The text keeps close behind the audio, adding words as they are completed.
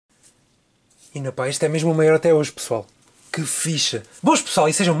Ainda pá, este é mesmo o maior até hoje, pessoal. Que ficha! Boas, pessoal,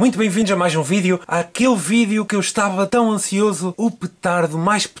 e sejam muito bem-vindos a mais um vídeo. Àquele vídeo que eu estava tão ansioso, o petardo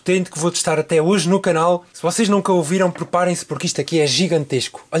mais potente que vou testar até hoje no canal. Se vocês nunca ouviram, preparem-se porque isto aqui é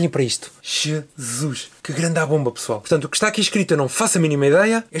gigantesco. Olhem para isto. Jesus! Que grande a bomba, pessoal. Portanto, o que está aqui escrito eu não faço a mínima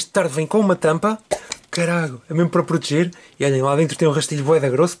ideia. Este petardo vem com uma tampa. Carago, é mesmo para proteger. E olhem, lá dentro tem um rastilho bué da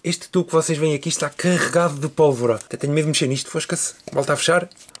grosso. Este tubo que vocês veem aqui está carregado de pólvora. Até tenho medo de mexer nisto, fosca-se. Volta a fechar.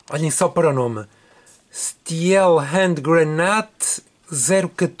 Olhem só para o nome. Stielhandgranate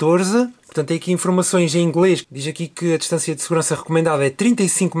 014. Portanto, tem aqui informações em inglês. Diz aqui que a distância de segurança recomendada é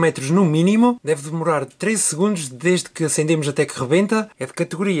 35 metros no mínimo. Deve demorar 13 segundos desde que acendemos até que rebenta. É de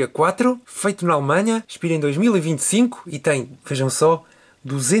categoria 4. Feito na Alemanha. Expira em 2025. E tem, vejam só,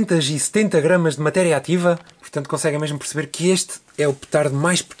 270 gramas de matéria ativa. Portanto, conseguem mesmo perceber que este é o petardo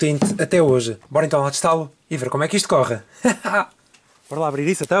mais potente até hoje. Bora então lá testá-lo e ver como é que isto corre. Bora lá abrir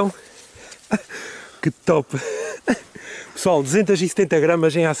isso então. Que top! Pessoal, 270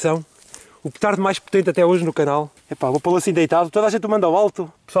 gramas em ação. O petardo mais potente até hoje no canal. Epá, vou pô-lo assim deitado. Toda a gente o manda ao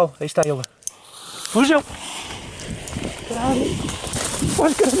alto. Pessoal, aí está ele. Fujam! Caralho!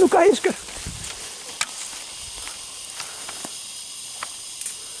 Oscar, não caias, cara!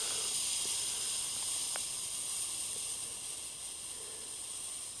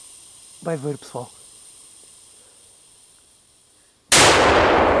 Vai ver, pessoal.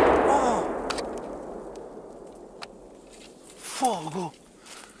 Fogo!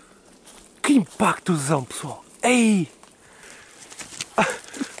 Que impactozão, pessoal! Ei!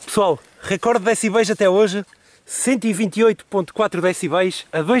 Pessoal, recorde de decibéis até hoje, 128.4 decibéis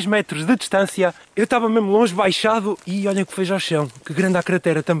a 2 metros de distância. Eu estava mesmo longe, baixado, e olhem o que fez ao chão. Que grande a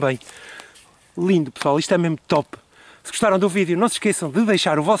cratera também. Lindo, pessoal, isto é mesmo top. Se gostaram do vídeo, não se esqueçam de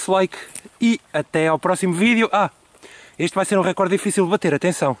deixar o vosso like e até ao próximo vídeo. Este vai ser um recorde difícil de bater,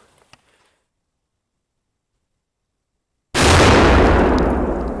 atenção.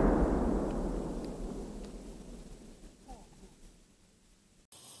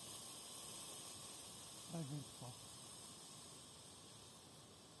 Vai ver, pessoal.